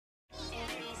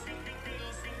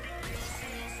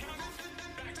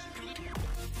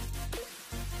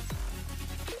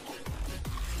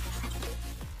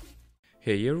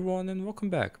Hey everyone and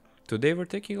welcome back. Today we're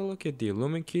taking a look at the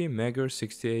LUMINKEY Magger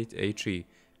 68HE,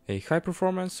 a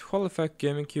high-performance Hall-effect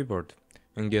gaming keyboard.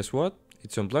 And guess what?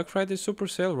 It's on Black Friday super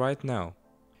sale right now.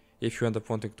 If you end up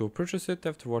wanting to purchase it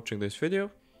after watching this video,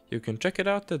 you can check it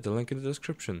out at the link in the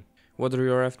description. Whether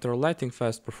you're after lightning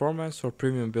fast performance or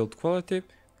premium build quality,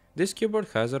 this keyboard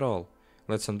has it all.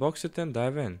 Let's unbox it and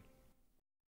dive in.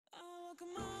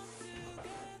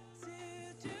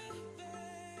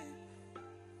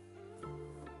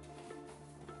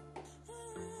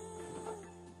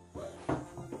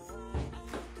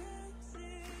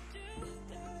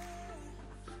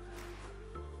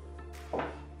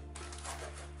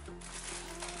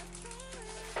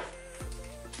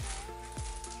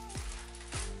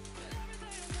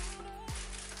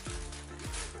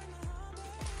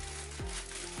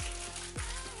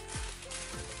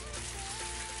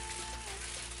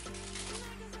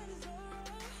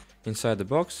 Inside the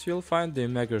box, you'll find the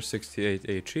Magger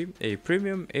 68HE, a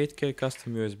premium 8K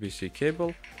custom USB-C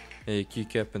cable, a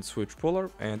keycap and switch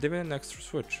puller, and even an extra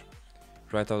switch.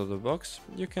 Right out of the box,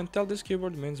 you can tell this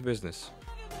keyboard means business.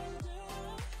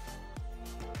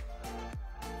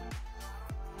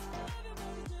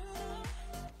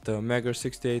 The Magger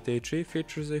 68HE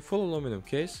features a full aluminum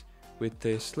case with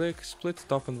a slick split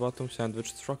top and bottom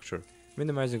sandwich structure,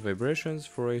 minimizing vibrations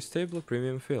for a stable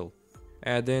premium feel.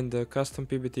 Add in the custom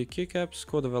PBT keycaps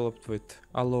co-developed with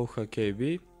Aloha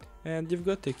KB, and you've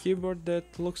got a keyboard that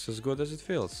looks as good as it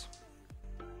feels.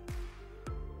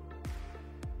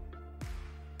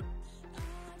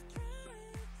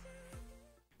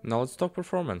 Now let's talk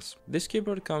performance. This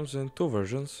keyboard comes in two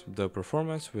versions, the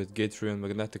Performance with Gatereon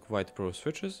Magnetic White Pro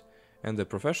switches and the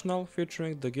Professional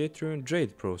featuring the Gatereon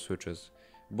Jade Pro switches.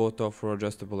 Both offer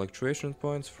adjustable actuation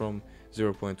points from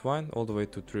 0.1 all the way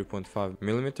to 3.5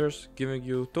 mm, giving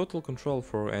you total control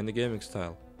for any gaming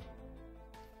style.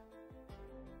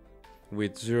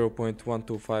 With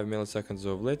 0.125 milliseconds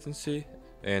of latency,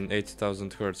 an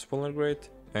 8000 Hz pulling rate,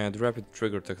 and rapid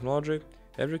trigger technology,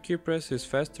 every key press is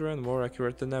faster and more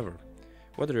accurate than ever.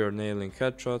 Whether you're nailing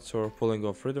headshots or pulling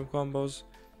off rhythm combos,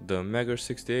 the Magger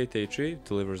 68HE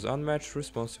delivers unmatched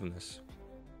responsiveness.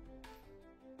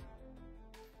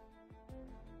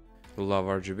 Love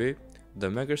RGB? The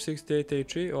Magger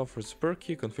 68HE offers per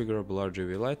key configurable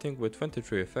RGB lighting with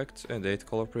 23 effects and 8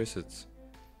 color presets.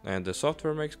 And the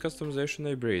software makes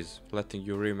customization a breeze, letting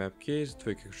you remap keys,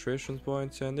 tweak actuation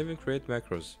points, and even create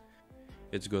macros.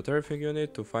 It's got everything you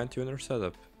need to fine-tune your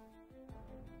setup.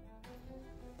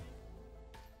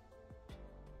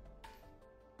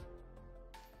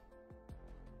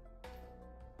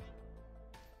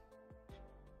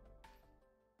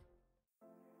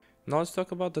 Now let's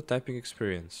talk about the typing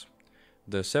experience.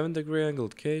 The 7-degree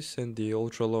angled case and the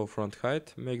ultra-low front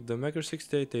height make the Magger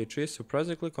 68HE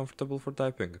surprisingly comfortable for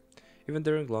typing, even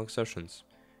during long sessions.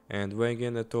 And weighing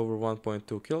in at over 1.2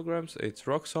 kg, it's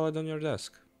rock solid on your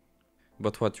desk.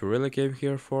 But what you really came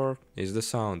here for is the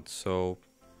sound, so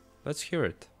let's hear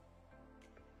it.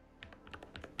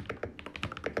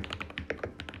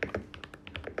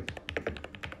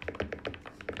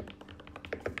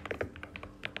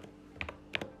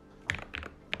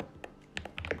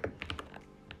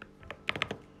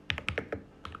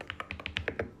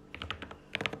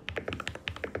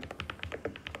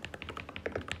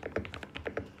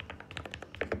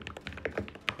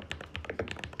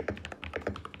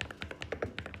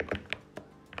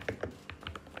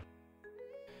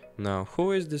 Now,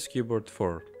 who is this keyboard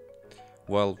for?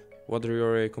 Well, whether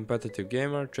you're a competitive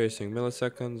gamer chasing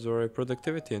milliseconds or a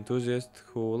productivity enthusiast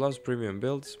who loves premium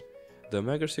builds, the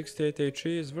Magger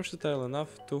 68HE is versatile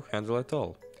enough to handle it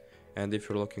all. And if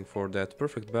you're looking for that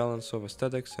perfect balance of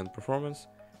aesthetics and performance,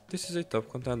 this is a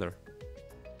top contender.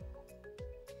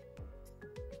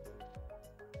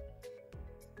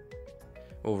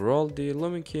 Overall, the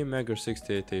LUMINKEY Magger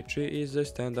 68HE is a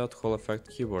standout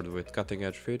Hall-effect keyboard with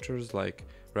cutting-edge features like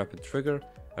rapid trigger,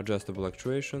 adjustable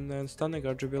actuation, and stunning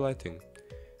RGB lighting.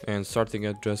 And starting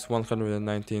at just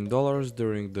 $119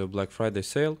 during the Black Friday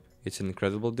sale, it's an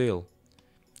incredible deal.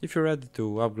 If you're ready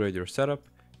to upgrade your setup,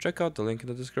 check out the link in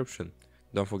the description.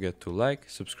 Don't forget to like,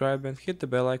 subscribe, and hit the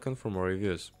bell icon for more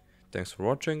reviews. Thanks for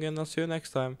watching, and I'll see you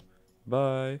next time.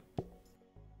 Bye!